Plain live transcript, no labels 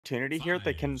opportunity here.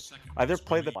 They can either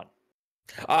play the one.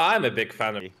 I'm a big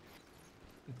fan of.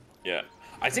 Yeah,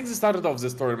 I think they started off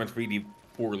this tournament really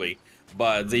poorly,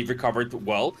 but they've recovered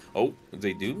well. Oh,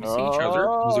 they do see each other.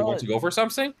 Do they want to go for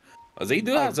something? They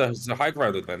do have the high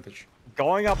ground advantage.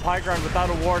 Going up high ground without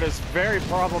a ward is very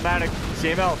problematic.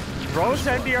 CML throws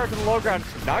NDR to the low ground.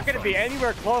 Not going to be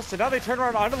anywhere close. So now they turn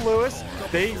around onto Lewis.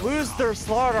 They lose their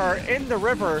slaughter in the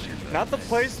river. Not the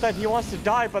place that he wants to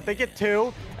die, but they get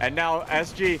two. And now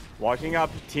SG walking up.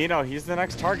 Tino, he's the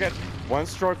next target. One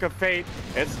stroke of fate.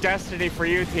 It's destiny for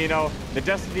you, Tino. The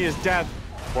destiny is death.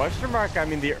 Question mark. I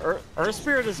mean, the Earth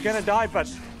Spirit is going to die, but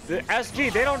the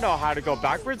SG, they don't know how to go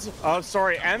backwards.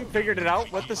 Sorry, M figured it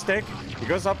out with the stick. He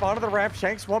goes up onto the ramp.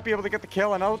 Shanks won't be able to get the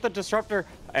kill. And out with the Disruptor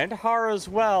and Hara as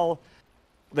well.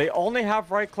 They only have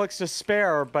right clicks to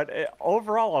spare, but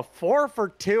overall, a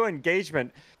 4-for-2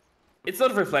 engagement. It's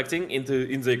not reflecting in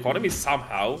the economy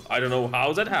somehow. I don't know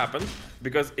how that happened,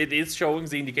 because it is showing,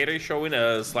 the indicator is showing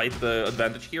a slight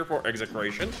advantage here for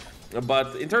Execration.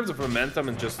 But in terms of momentum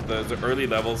and just the early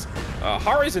levels,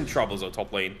 Hara is in trouble though,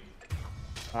 top lane.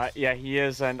 Yeah, he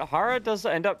is, and Hara does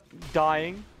end up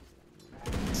dying.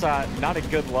 It's not a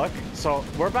good look. So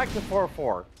we're back to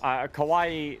 4-4.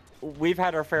 Kawaii, we've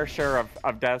had our fair share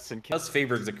of deaths and kills. Does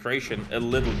favor Execration a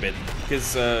little bit,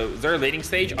 because their laning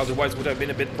stage otherwise would have been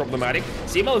a bit problematic.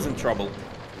 CML is in trouble.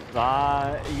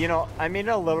 You know, I mean,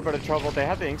 a little bit of trouble. They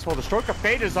have the Inkswell. The Stroke of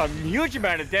Fate is a huge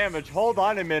amount of damage. Hold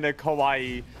on a minute,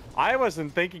 Kawaii. I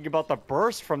wasn't thinking about the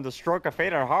burst from the Stroke of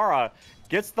Fate, and Hara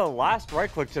gets the last right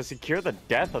click to secure the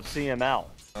death of CML.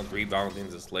 Rebound in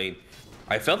this lane.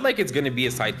 I felt like it's going to be a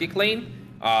sidekick lane.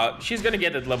 She's going to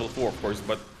get at level 4, of course,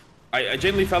 but I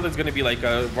genuinely felt it's going to be like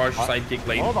a rush sidekick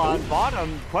lane. Hold on,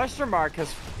 bottom, question mark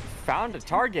has found a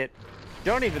target.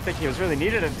 Don't even think he was really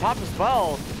needed. And top as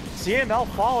well, CML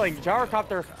falling.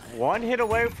 Gyrocopter, one hit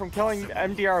away from killing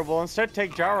MDR. Will instead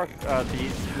take not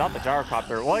the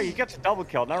Gyrocopter. Well, he gets a double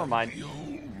kill, never mind.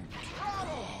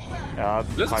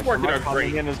 This is working out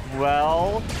great. In as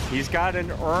well. He's got an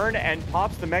urn and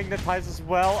pops the magnetize as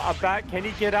well. ABAT, can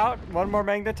he get out? One more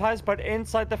magnetize, but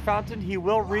inside the fountain, he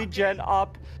will regen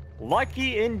up.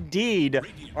 Lucky indeed.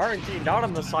 RNG not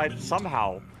on the side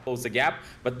somehow. Close the gap,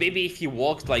 but maybe if he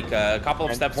walked like a couple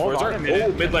of steps further.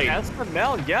 Oh, mid lane.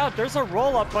 SML, yeah, there's a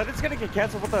roll up, but it's gonna get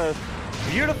canceled with a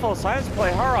beautiful science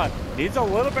play. Hara needs a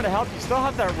little bit of help. You still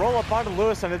have that roll up onto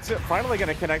Lewis, and it's finally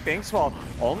gonna connect the Inkswell.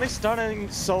 Only stunning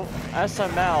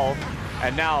SML,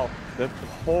 and now the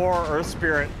poor Earth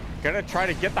Spirit gonna try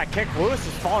to get that kick. Lewis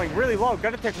is falling really low.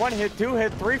 Gonna take one hit, two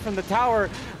hit, three from the tower.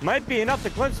 Might be enough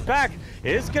to glimpse back.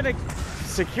 Is gonna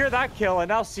secure that kill, and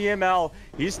now CML,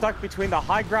 he's stuck between the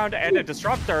high ground and a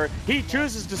Disruptor. He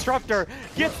chooses Disruptor,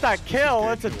 gets that kill.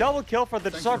 It's a double kill for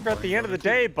the Disruptor at the end of the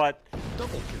day, but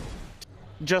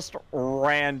just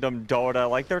random Dota.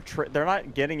 Like they're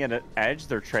not getting an edge,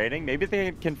 they're trading. Maybe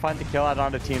they can find the kill out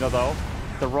onto Tino though,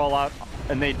 the rollout,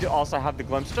 and they do also have the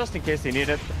glimpse just in case they need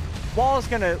it. Ball is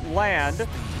gonna land,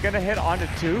 gonna hit onto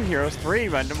 2 heroes, 3,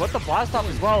 and with the blast off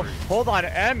as well. Hold on,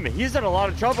 M, he's in a lot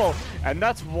of trouble, and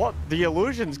that's what the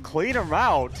illusions clean him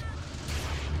out.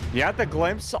 You have the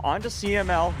glimpse onto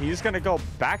CML. He's gonna go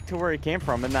back to where he came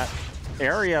from in that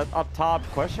area up top.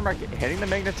 Question mark hitting the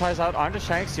magnetize out onto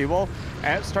Shanks. He will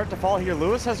start to fall here.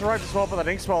 Lewis has arrived as well for that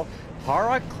Inkswell.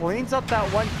 Hara cleans up that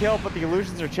one kill, but the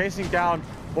illusions are chasing down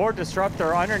for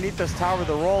Disruptor underneath this tower.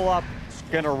 The roll up.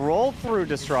 Gonna roll through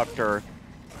Disruptor.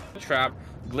 Trap.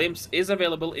 Glimpse is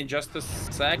available in just a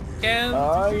second. Yeah,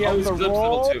 oh, the Glimpse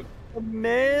roll, level 2.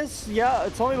 Miss. Yeah,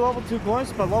 it's only level 2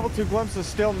 Glimpse, but level 2 Glimpse is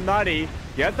still nutty.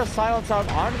 Get the silence out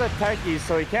onto the techie,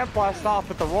 so he can't blast off,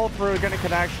 but the roll through gonna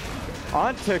connect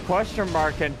onto question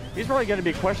mark, and he's really gonna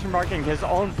be question marking his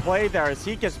own play there as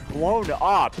he gets blown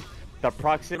up. The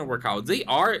proxy gonna work out. They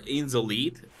are in the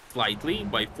lead slightly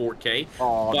by 4K.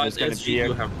 Oh, but there's gonna be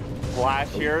a flash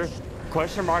here.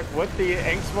 Question mark with the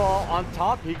Inkswell on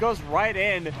top. He goes right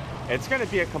in. It's going to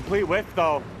be a complete whiff,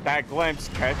 though. That glimpse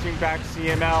catching back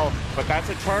CML. But that's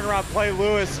a turnaround play,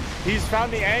 Lewis. He's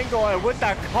found the angle, and with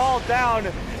that call down,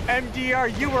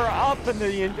 MDR, you were up in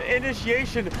the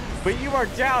initiation, but you are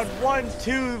down 1,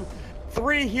 2,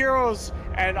 3 heroes.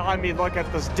 And, I mean, look at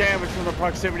this damage from the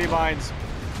proximity mines.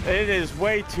 It is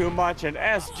way too much, and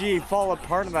SG fall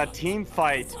apart in that team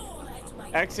fight.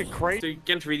 Execration. So you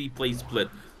can't really play split.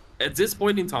 At this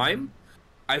point in time,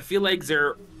 I feel like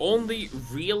their only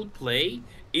real play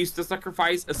is to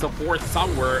sacrifice a support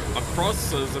somewhere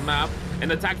across the map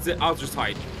and attack the other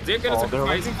side. They're gonna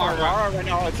sacrifice Hara right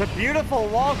now. It's a beautiful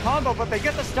wall combo, but they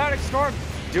get the static storm.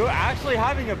 actually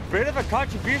having a bit of a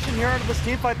contribution here into this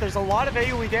team fight. There's a lot of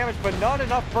AoE damage, but not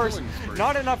enough burst,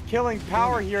 not enough killing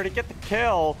power here to get the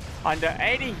kill onto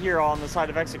Eddie here on the side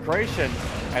of Execration.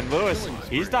 And Lewis,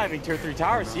 he's diving tier 3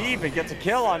 towers. He even gets a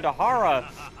kill onto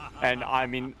Hara. And I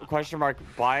mean, question mark,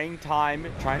 buying time,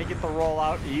 trying to get the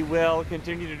rollout. He will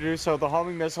continue to do so. The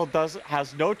homing missile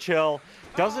has no chill,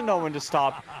 doesn't know when to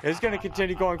stop. Is going to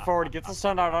continue going forward. Gets the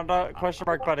stun out onto question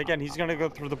mark, but again, he's going to go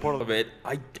through the portal.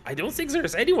 I don't think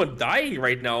there's anyone dying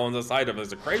right now on the side of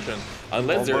Execration,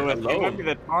 unless they're alone. He might be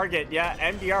the target. Yeah,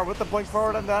 MDR with the blink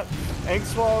forward on that.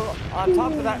 Eggswell on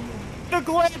top of that. The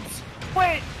glimpse.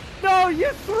 Wait. No, you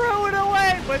threw it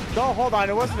away! But no, hold on,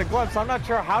 it wasn't a glimpse. I'm not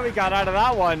sure how he got out of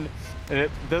that one.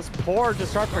 This poor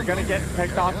Disruptor gonna get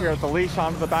picked off here with the leash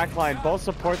onto the back line. Both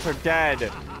supports are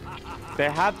dead.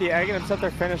 They have the Aghanim set. They're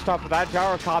finished up. That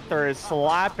gyrocopter is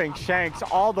slapping Shanks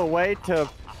all the way to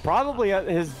probably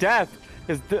his death.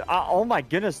 Oh my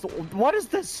goodness, what is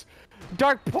this?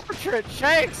 Dark Portrait,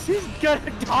 Shanks, he's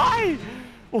gonna die!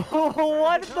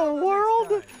 What in the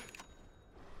world?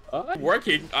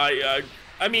 Working,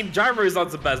 I mean, Jarver is not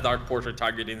the best Dark Portrait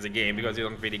target in the game because you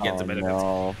don't really get the benefits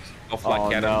of Flat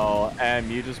Cannon. No,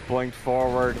 you just blinked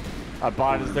forward.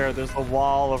 ABAT is there. There's a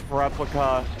wall of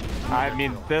replica. I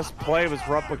mean, this play was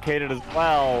replicated as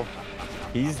well.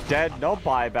 He's dead. No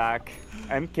buyback.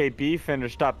 MKB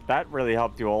finished up. That really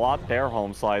helped you a lot there,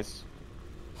 Home Slice.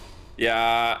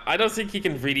 Yeah, I don't think he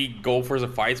can really go for the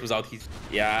fights without his...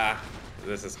 Yeah,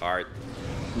 this is hard.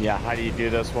 Yeah, how do you do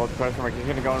this? Well, question mark, he's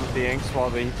going to go into the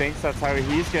Inkswell. He thinks that's how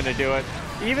he's going to do it.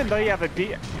 Even though you have a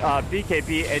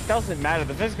BKB, it doesn't matter.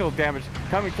 The physical damage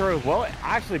coming through will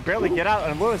actually barely get out.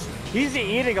 And Lewis, he's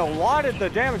eating a lot of the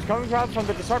damage coming out from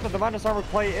the Disruptor. The minus armor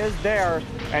play is there.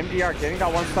 MDR getting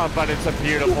that one stun, but it's a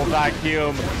beautiful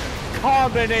vacuum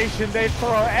combination. They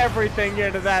throw everything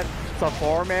into that. It's a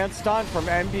 4-man stun from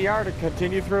MDR to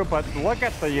continue through. But look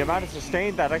at the amount of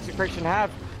sustain that Execration have.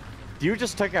 You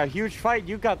just took a huge fight.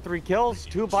 You got 3 kills,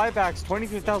 2 buybacks,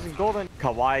 22,000 golden.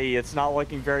 Kawaii, it's not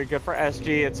looking very good for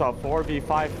SG. It's a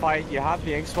 4v5 fight. You have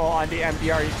the Inkswell on the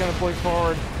MDR. He's going to push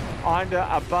forward onto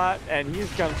ABAT, and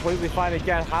he's completely fine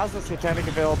again. Has the Satanic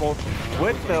available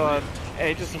with the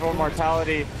Aegis of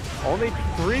Immortality. Only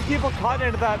 3 people caught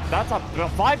into that. That's a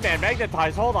 5-man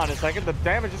magnetize. Hold on a second. The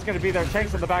damage is going to be there.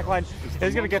 Shanks in the back line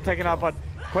is going to get taken out, but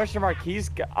question mark,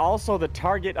 he's also the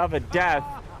target of a death.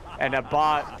 And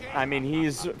ABAT, I mean,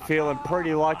 he's feeling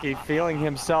pretty lucky, feeling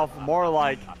himself more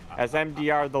like, as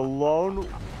MDR, the lone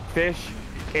fish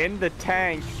in the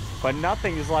tank, but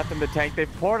nothing is left in the tank.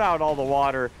 They've poured out all the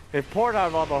water, they've poured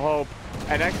out all the hope,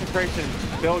 and Execration,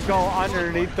 they'll go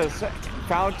underneath this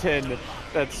fountain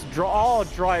that's all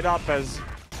dried up, as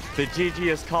the GG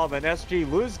is called, and SG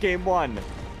lose game 1.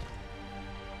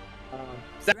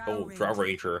 Draw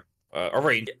Ranger.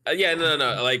 Yeah,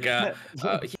 no, like,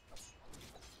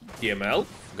 TML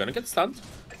gonna get stunned.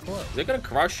 They're gonna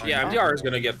crush. Yeah, MDR is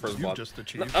gonna get first blood.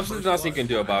 Absolutely nothing you can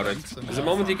do about it. The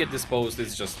moment you get disposed,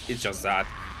 it's just that.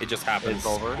 It just happens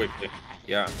quickly.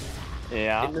 Yeah.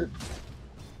 Yeah.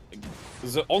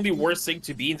 The only worst thing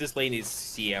to be in this lane is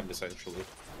CM, essentially.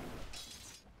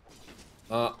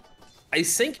 I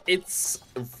think it's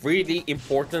really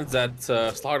important that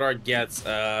Slardar gets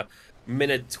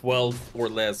minute 12 or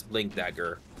less Blink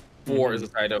Dagger for the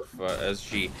side of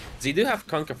SG. They do have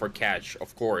Kunkka for catch,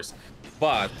 of course,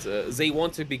 but they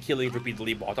want to be killing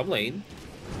repeatedly bottom lane.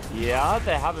 Yeah,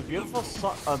 they have a beautiful...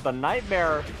 the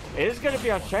Nightmare is going to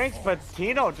be on Shanks, but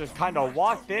Tino just kind of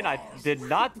walked in. I did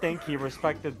not think he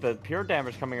respected the pure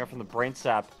damage coming up from the Brain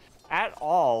Sap at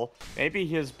all. Maybe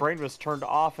his brain was turned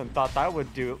off and thought that would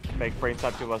make Brain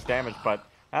Sap do less damage, but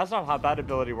that's not how that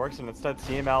ability works, and instead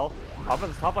CML up in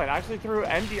the top lane actually threw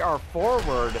MDR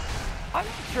forward. I'm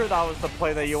not sure that was the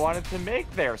play that you wanted to make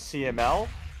there, CML.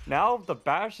 Now the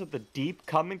bash of the deep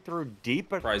coming through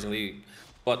deep. Surprisingly,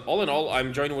 but all in all, I'm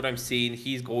enjoying what I'm seeing.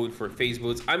 He's going for phase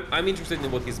boots. I'm interested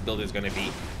in what his build is going to be.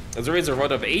 There is a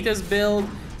Rod of Ata's build,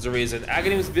 there is an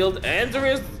Aghanim's build, and there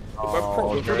is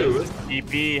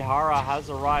DP. Hara has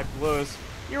arrived. Lewis,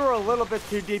 you were a little bit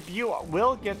too deep. You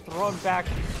will get thrown back,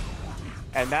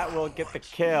 and that will get the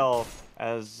kill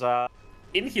as...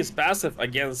 in his passive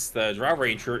against the Draw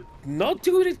Ranger, not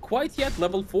doing it quite yet,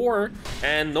 level 4,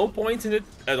 and no points in it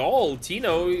at all.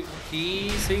 Tino, he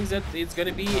thinks that it's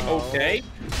gonna be okay.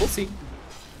 We'll see.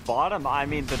 Bottom, I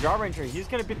mean, the Draw Ranger, he's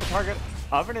gonna be the target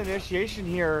of an initiation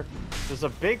here. There's a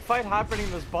big fight happening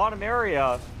in this bottom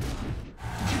area.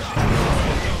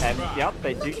 And yep,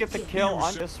 they do get the kill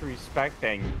on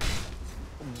disrespecting.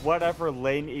 whatever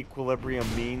lane equilibrium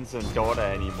means in Dota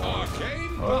anymore.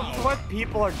 What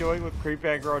people are doing with creep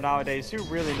aggro nowadays, who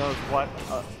really knows what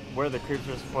where the creeps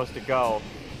are supposed to go?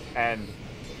 And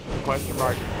question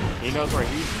mark, he knows where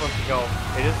he's supposed to go.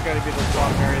 It is going to be the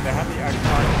swamp area. They have the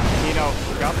X-Mark.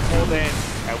 Tino got pulled in,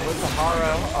 and with the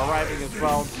Hara arriving as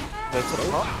well, the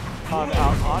support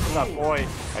out onto that boy.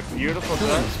 A beautiful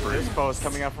dispose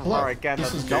coming out from Hara again.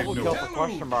 That's a double kill for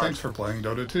question mark. Thanks for playing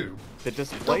Dota 2. The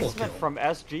displacement from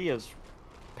SG is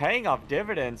paying off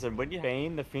dividends, and when you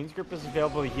Bane, the Fiend's Grip is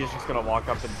available, he's just going to walk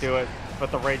up and do it.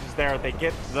 But the Rage is there. They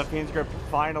get the Fiend's Grip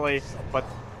finally, but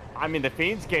I mean, the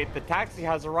Fiend's Gate, the taxi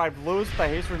has arrived. Lose the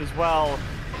haste rune as well.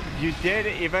 You did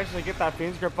eventually get that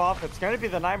Fiend's Grip off. It's going to be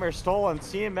the Nightmare stolen.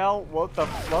 CML with the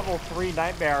level 3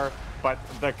 Nightmare, but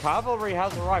the cavalry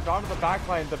has arrived onto the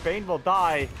backline. The Bane will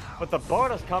die, but the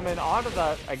bonus coming onto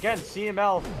the, again,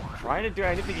 CML trying to do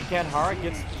anything he can. Hara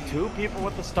gets 2 people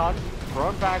with the stun,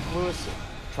 thrown back Lewis,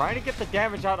 trying to get the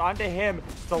damage out onto him.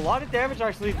 It's a lot of damage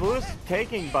actually Lewis is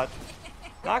taking, but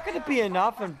not going to be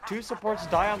enough, and 2 supports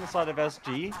die on the side of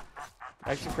SG.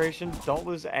 Execration don't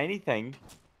lose anything.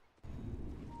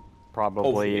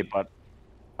 Probably, but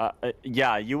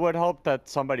yeah, you would hope that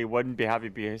somebody wouldn't be happy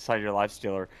beside your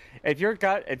lifestealer. If you've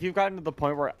gotten to the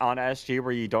point where on SG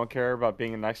where you don't care about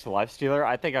being next to lifestealer,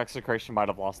 I think Execration might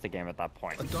have lost the game at that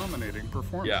point. A dominating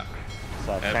performance. Yeah.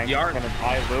 So Shanks is going to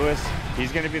die Lewis.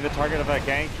 He's going to be the target of a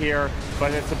gank here,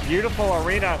 but it's a beautiful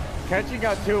arena. Catching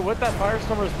out too with that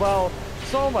Firestorm as well.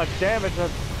 So much damage.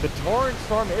 The Torrent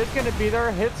Storm is going to be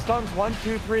there. Hit stuns 1,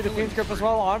 2, 3. The Fiend's Grip as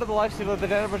well onto the lifestealer. The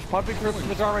damage pumping through from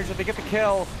the Jar Ranger. They get the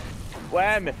kill.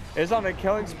 Wem is on a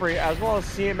killing spree as well as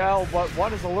CML, but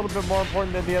one is a little bit more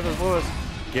important than the other. Lewis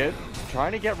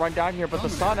trying to get run down here, but the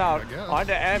stun out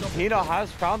onto M. Tino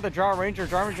has found the Jar Ranger.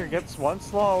 Jar Ranger gets one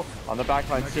slow on the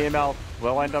backline. CML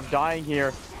will end up dying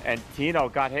here, and Tino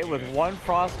got hit with 1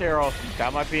 frost arrow.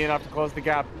 That might be enough to close the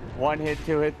gap. 1 hit,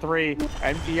 2 hit, 3.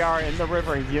 MDR in the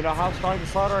river. You know how strong the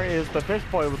Slaughter is. The Fish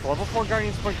Boy with level 4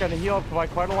 Guardian Sprint going to heal up by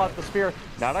quite a lot. The Spear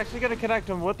not actually going to connect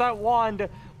him with that wand.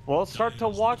 Will start to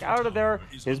walk out of there.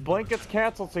 His blink gets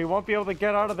canceled, so he won't be able to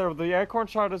get out of there with the Acorn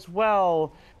Shot as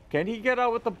well. Can he get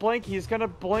out with the blink? He's going to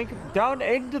blink down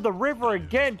into the river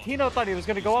again. Tino thought he was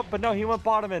going to go up, but no, he went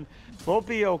bottom and will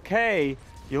be okay.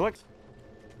 You look...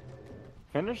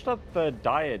 Finished up the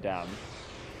Diadem.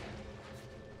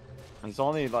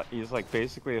 He's like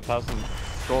basically 1,000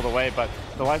 gold away, but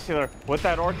the lifestealer with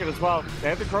that Orchid as well. They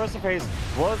have the Corrosive Haze.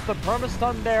 Was the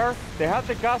perma-stun there? They have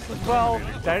the Gust as well.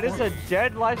 That is a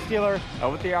dead lifestealer.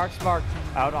 With the Arc Mark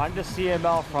out onto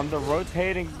CML from the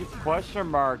rotating question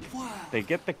mark. They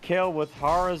get the kill with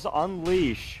Hara's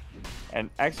Unleash. And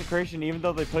Execration, even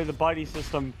though they play the buddy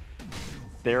system,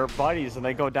 they're buddies and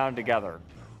they go down together.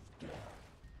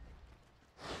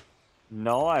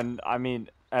 No, and I mean,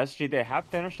 SG, they have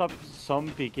finished up some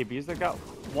BKBs. They got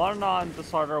 1 on the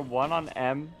starter, 1 on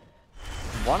M,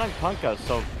 1 on Kunkka.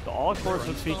 So all sorts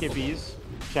of BKBs.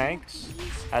 Shanks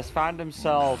has found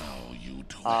himself,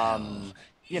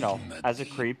 you know, as a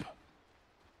creep.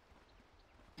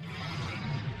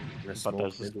 But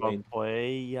there's this smoke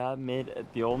play mid.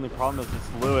 The only problem is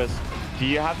it's Lewis. Do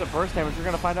you have the burst damage? You're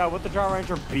going to find out with the Jar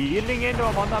Ranger beating into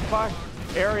him on that back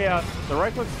area. The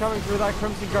right click's coming through that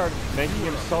Crimson Guard, making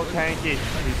him so tanky.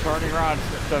 He's turning around.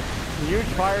 The huge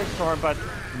Firestorm, but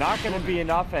not going to be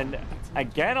enough. And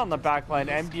again on the backline,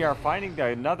 MDR finding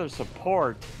another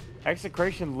support.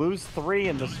 Execration lose 3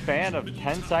 in the span of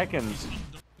 10 seconds.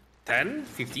 10?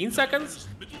 15 seconds?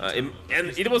 And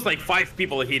it was like 5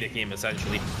 people hitting him,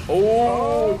 essentially.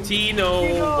 Oh,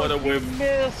 Tino, what a whip.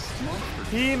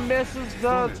 He misses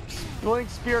the Blink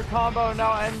Spear combo.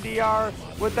 Now MDR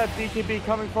with that BKB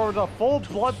coming forward. A full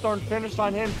Bloodthorn finished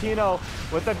on him. Tino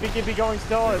with that BKB going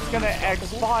still. It's going to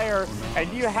expire.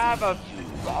 And you have a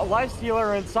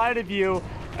lifestealer inside of you.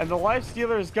 And the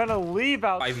lifestealer is going to leave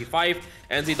out. 5v5,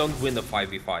 and they don't win the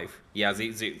 5v5. Yeah,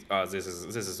 this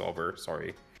is over.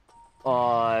 Sorry.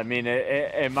 I mean,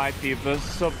 it might be the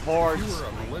supports,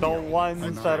 the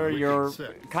ones that are your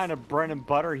kind of bread and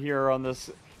butter here on this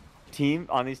team,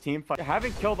 on these team fights.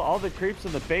 Having killed all the creeps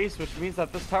in the base, which means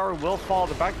that this tower will fall.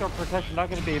 The backdoor protection not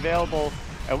going to be available.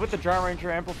 And with the Jar Ranger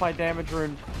amplified damage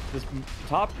rune, this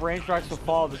top range Rex will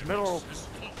fall. This middle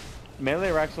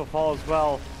melee Rex will fall as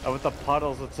well. And with the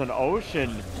puddles, it's an ocean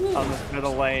on this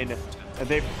middle lane. And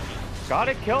they've got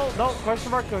it killed. No, question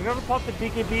mark. They're going to pop the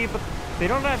BKB, but they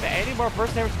don't have any more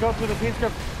burst damage to go through the Fiend's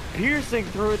Grip. Piercing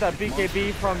through that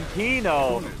BKB from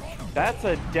Tino. That's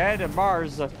a dead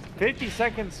Mars. 50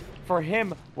 seconds for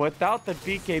him without the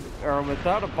BKB, or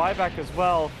without a buyback as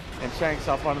well. and Shanks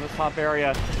up onto the top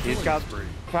area. He's got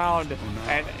found,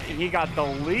 and he got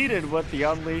deleted with the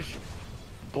Unleash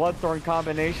Bloodthorn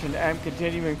combination. M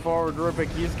continuing forward. Rubik,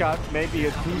 he's got maybe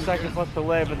a 2 seconds left to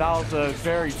live, but that was a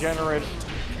very generous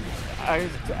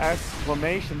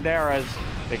exclamation there as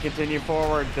they continue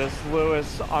forward. This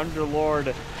Lewis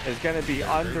Underlord is going to be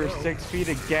under 6 feet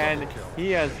again.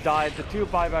 He has died. The 2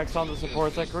 buybacks on the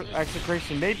supports.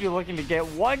 Execration may be looking to get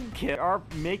 1 kill. Are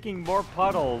making more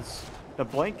puddles. The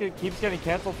blanket keeps getting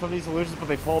canceled from these illusions, but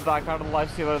they pull back out of the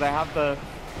lifestealer. They have the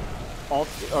ult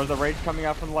or the rage coming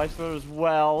out from the lifestealer as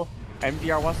well.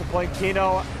 MDR wants to blink.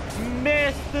 Tino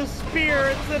missed the spear.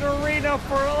 It's an arena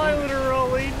for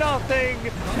literally nothing.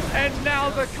 And now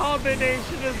the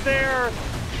combination is there.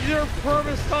 You're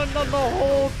perma-stunned on the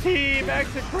whole team.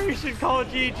 Execration call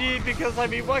GG because, I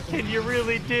mean, what can you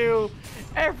really do?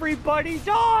 Everybody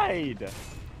died.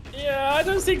 Yeah, I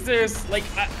don't think there's, like,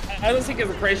 I don't think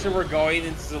Execration were going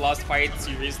into the last fight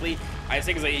seriously. I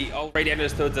think they already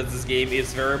understood that this game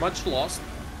is very much lost.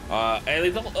 And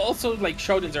it also, like,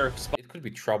 showed in their spot. It could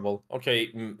be trouble. Okay,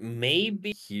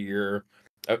 maybe here.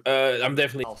 I'm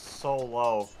definitely... Oh, so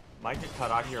low. Might get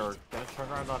cut out here. Gonna turn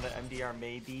around on the MDR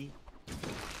maybe.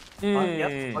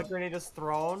 Yep, Spike Grenade is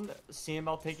thrown.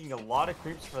 CML taking a lot of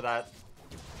creeps for that.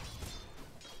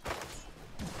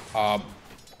 I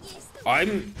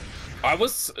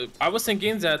was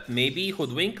thinking that maybe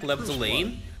Hoodwink left the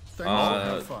lane.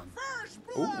 Have fun.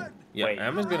 Ooh, yeah, Wait.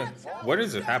 Emma's gonna... Where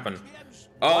does it happen?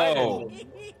 Oh.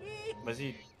 Was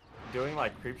he doing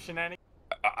like creep shenanigans?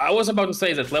 I was about to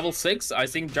say that level 6, I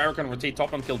think Gyro can rotate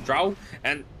top and kill Drow,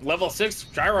 and level 6,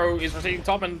 Gyro is rotating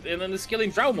top and then is killing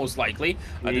Drow most likely.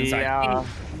 Yeah.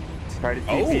 Try to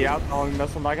TP out, throwing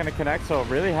missile, not gonna connect, so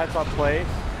really heads up play.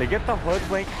 They get the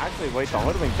Hoodwink. Actually, wait, the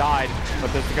Hoodwink died,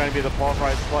 but this is gonna be the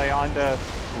pulverized play onto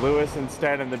Lewis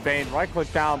instead, and the Bane right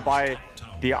click down by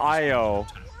the IO.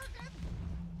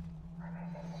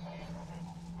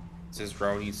 This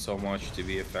Drow needs so much to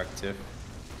be effective.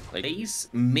 Like,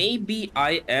 maybe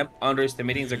I am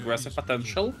underestimating the aggressive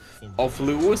potential of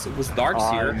Lewis with darks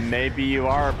here. Maybe you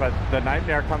are, but the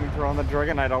Nightmare coming through on the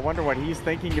Dragonite, I wonder what he's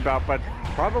thinking about, but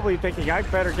probably thinking I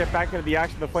better get back into the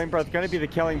action. The Flame Breath going to be the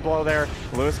killing blow there.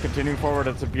 Lewis continuing forward.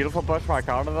 It's a beautiful bushwhack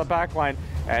out of the back line.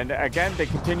 And again, they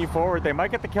continue forward. They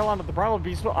might get the kill onto the Primal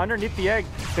Beast underneath the egg.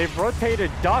 They've rotated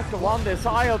Duck along this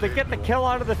IO. They get the kill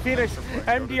onto the Phoenix.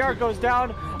 MDR goes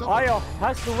down. IO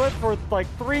has to live for like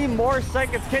 3 more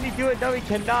seconds. Can he do it? No, he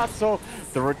cannot. So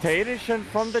the rotation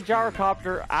from the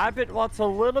gyrocopter. ABAT wants a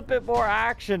little bit more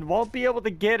action. Won't be able to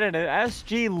get it. And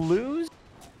SG lose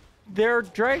their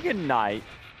Dragon Knight.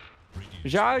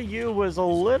 Zhao Yu was a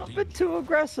little bit too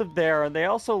aggressive there. And they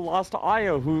also lost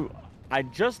IO, who I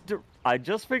just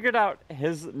figured out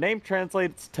his name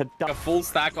translates to a full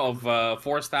stack of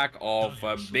 4 stack of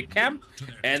Big Camp,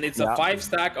 and it's a 5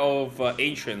 stack of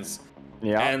Ancients.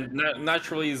 Yeah. And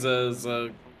naturally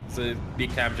the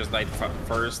Big Camp just died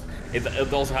first.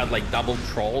 It also had like double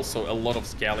trolls, so a lot of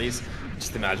skellies.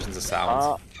 Just imagine the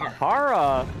sounds.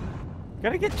 Hara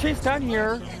gonna get chased down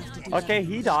here. Okay,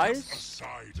 he dies.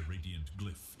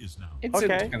 It's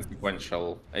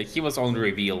inconsequential. He was only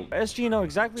revealed. SG know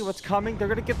exactly what's coming. They're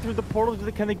gonna get through the portal.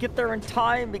 Can they get there in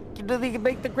time? Do they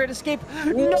make the great escape?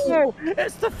 No!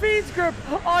 It's the Fiends group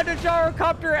on the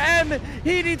gyrocopter. M.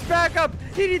 He needs backup.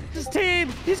 He needs his team.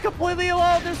 He's completely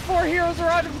alone. There's 4 heroes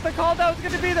around him. The call down is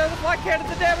gonna be there. The Black Cannon,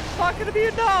 the damage is not gonna be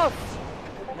enough.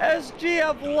 SG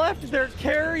have left their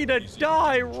carry to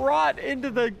die, rot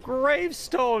into the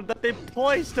gravestone that they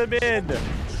placed him in.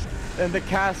 And the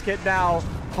casket now.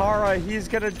 Hara, he's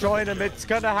gonna join him. It's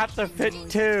gonna have to fit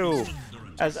 2.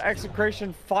 As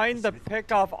Execration find the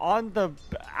pickoff on the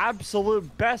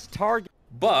absolute best target.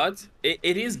 But it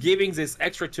is giving this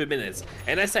extra 2 minutes.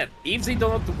 And I said, if they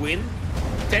don't win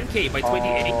 10k by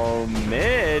 28. Oh,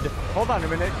 mid. Hold on a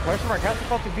minute. Question mark. Has to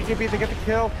fall to BKB to get the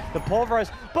kill. The pulverize.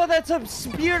 But that's a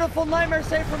beautiful Nightmare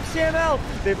save from CML.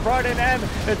 They brought in M.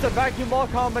 It's a vacuum wall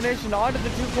combination onto the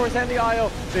 2 cores and the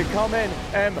IO. They come in.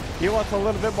 M. He wants a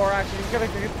little bit more action. He's going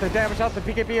to get the damage out. The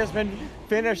BKB has been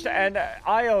finished. And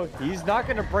IO, he's not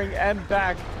going to bring M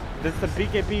back. This is the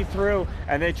BKB through,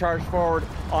 and they charge forward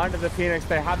onto the Phoenix.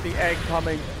 They have the egg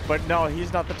coming, but no,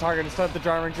 he's not the target. Instead, the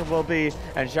Giant Ranger will be,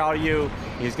 and Zhao Yu,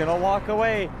 he's gonna walk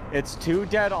away. It's 2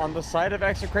 dead on the side of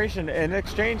Execration in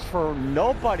exchange for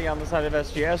nobody on the side of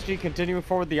SG. SG continuing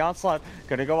forward the onslaught,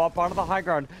 gonna go up onto the high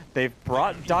ground. They've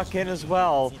brought Duck in as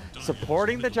well,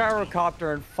 supporting the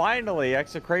gyrocopter, and finally,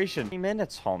 Execration. 3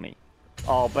 minutes, homie.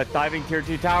 Oh, but diving tier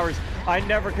 2 towers. I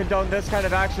never condone this kind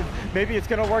of action. Maybe it's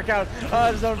going to work out.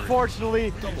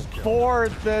 Unfortunately, for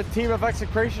the team of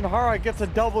Execration, Hara gets a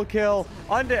double kill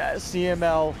onto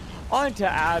CML. onto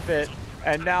ABAT.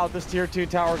 And now this tier 2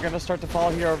 tower going to start to fall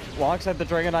here alongside the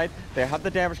Dragon Knight. They have the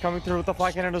damage coming through with the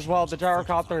fly cannon as well, the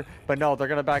gyrocopter. But no, they're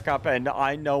going to back up, and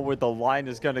I know where the line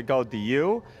is going to go. Do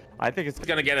you? I think it's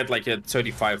going to get it like at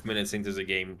 35 minutes into the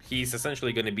game. He's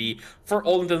essentially going to be, for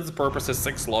all intents and purposes,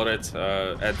 6 slotted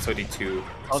at 32.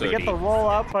 Oh, they get the roll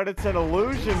up, but it's an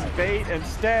illusion bait.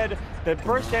 Instead, the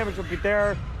burst damage will be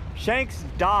there. Shanks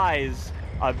dies.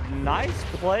 A nice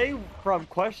play from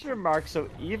question mark. So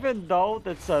even though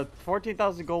that's a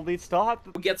 14,000 gold lead, still have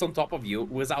to... Who gets on top of you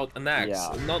without an axe?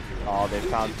 Yeah. Not... Oh, they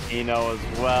found Tino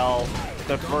as well.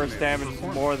 The first damage is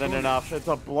more than enough. It's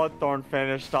a Bloodthorn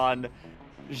finished on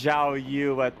Zhao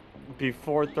Yu at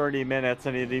before 30 minutes,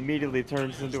 and it immediately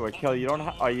turns into a kill. You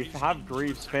don't you have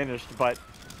Greaves finished, but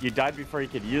you died before you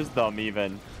could use them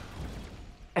even.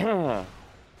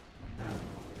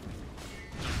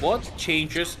 What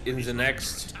changes in the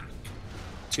next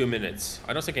 2 minutes?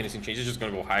 I don't think anything changes. Just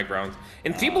gonna go high ground.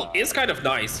 And Feeble is kind of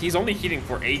nice. He's only hitting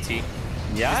for 80.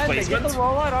 Yeah, and they get the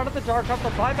rollout out of the Dark Up, the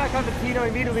buyback onto Tino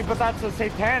immediately, but that's a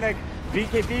satanic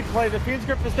BKB play. The Fiend's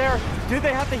Grip is there. Do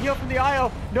they have the heal from the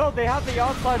IO? No, they have the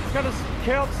outside. It's gonna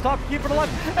kill, stop, keep it alive,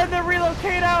 and then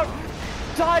relocate out.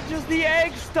 Dodges the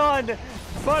egg stun.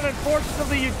 But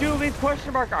unfortunately, you do leave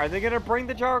question mark. Are they gonna bring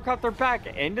the gyrocopter back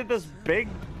into this big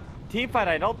team fight?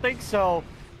 I don't think so.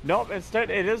 Nope, instead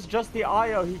it is just the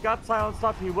IO. He got silenced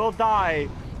up. He will die.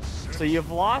 So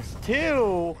you've lost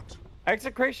 2.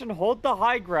 Execration hold the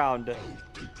high ground.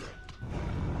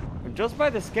 Just by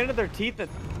the skin of their teeth.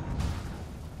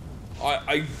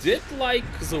 I did like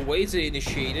the way they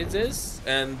initiated this,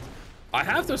 and I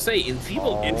have to say, in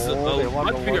Feeble, it's a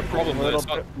much bigger problem than it's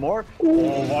more.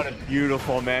 Oh, what a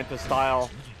beautiful Manta style.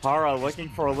 Hara looking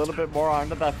for a little bit more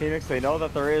onto that Phoenix. They know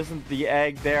that there isn't the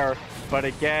egg there, but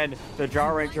again, the Jaw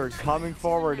Ranger coming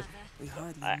forward.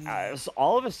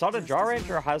 All of a sudden, Jaw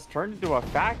Ranger has turned into a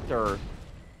factor.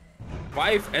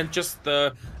 And just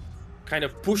kind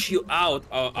of push you out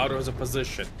of the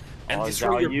position and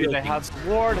destroy your buildings. They have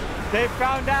Ward. They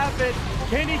found ABAT.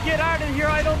 Can he get out of here?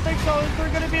 I don't think so. Is there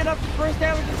going to be enough burst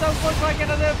damage? It does look like it,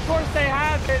 and of course they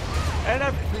have it. And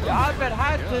if ABAT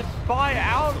had to buy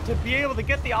out to be able to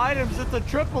get the items, it's a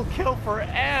triple kill for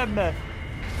M.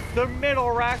 The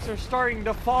middle racks are starting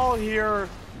to fall here.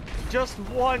 Just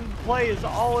one play is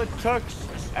all it took.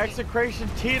 Execration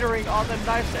teetering on the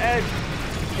knife's edge.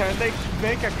 Can they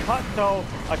make a cut though?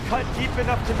 A cut deep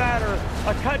enough to matter.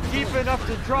 A cut deep enough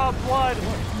to draw blood.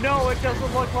 No, it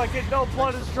doesn't look like it. No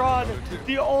blood is drawn.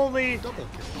 The only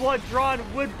blood drawn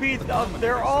would be of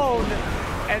their own.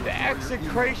 And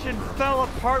Execration fell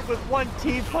apart with one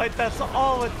team fight. That's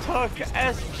all it took.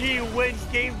 SG wins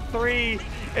game 3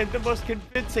 in the most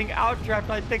convincing outdraft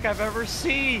I think I've ever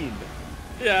seen.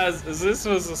 Yeah, this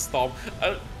was a stomp.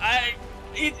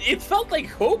 It felt like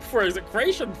hope for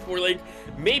Execration for like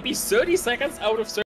maybe 30 seconds out of 30.